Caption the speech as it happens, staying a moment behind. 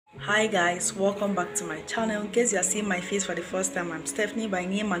Hi guys, welcome back to my channel. In case you are seeing my face for the first time, I'm Stephanie by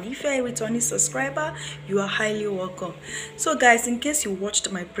name, and if you are a returning subscriber, you are highly welcome. So guys, in case you watched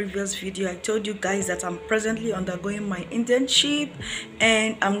my previous video, I told you guys that I'm presently undergoing my internship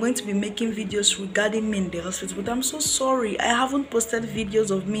and I'm going to be making videos regarding me in the hospital. But I'm so sorry, I haven't posted videos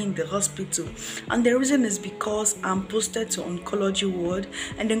of me in the hospital, and the reason is because I'm posted to oncology ward,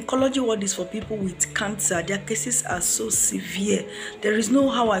 and the oncology ward is for people with cancer. Their cases are so severe. There is no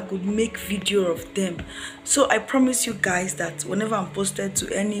how I could make video of them. So I promise you guys that whenever I'm posted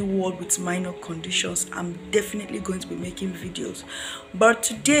to any ward with minor conditions, I'm definitely going to be making videos. But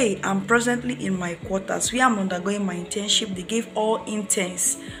today I'm presently in my quarters where I'm undergoing my internship. They gave all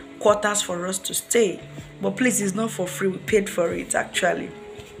interns quarters for us to stay, but please, it's not for free, we paid for it actually.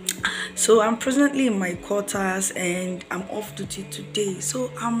 So I'm presently in my quarters and I'm off duty today,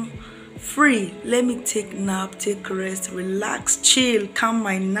 so I'm free. Let me take nap, take rest, relax, chill, calm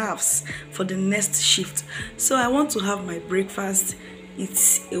my nerves for the next shift. So I want to have my breakfast.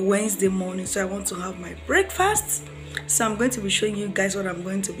 It's a Wednesday morning, so I want to have my breakfast. So I'm going to be showing you guys what I'm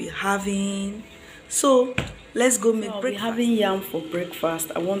going to be having. So let's go make breakfast. I'll be having yam for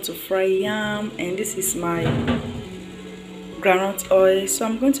breakfast. I want to fry yam, and this is my groundnut oil. So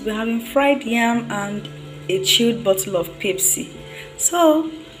I'm going to be having fried yam and a chilled bottle of Pepsi.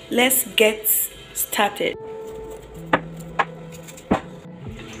 So let's get started.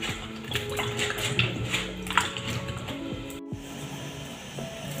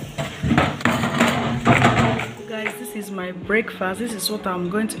 Guys, this is my breakfast. This is what I'm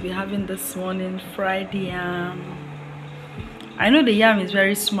going to be having this morning. Fried yam. I know the yam is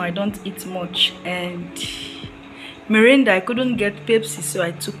very small, I don't eat much, and Mirinda, I couldn't get Pepsi, so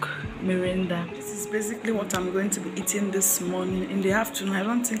I took Mirinda. This is basically what I'm going to be eating this morning. In the afternoon, I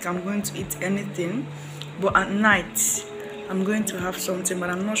don't think I'm going to eat anything, but at night I'm going to have something, but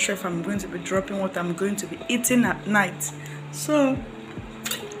I'm not sure if I'm going to be dropping what I'm going to be eating at night. So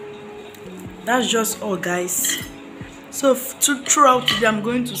that's just all, guys. So throughout today I'm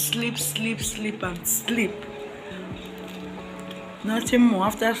going to sleep and sleep. Nothing more.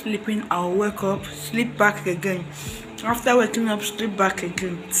 After sleeping, I'll wake up, sleep back again. After waking up, sleep back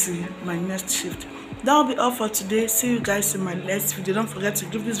again till my next shift. That'll be all for today. See you guys in my next video. Don't forget to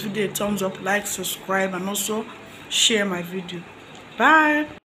give this video a thumbs up, like, subscribe, and also share my video. Bye.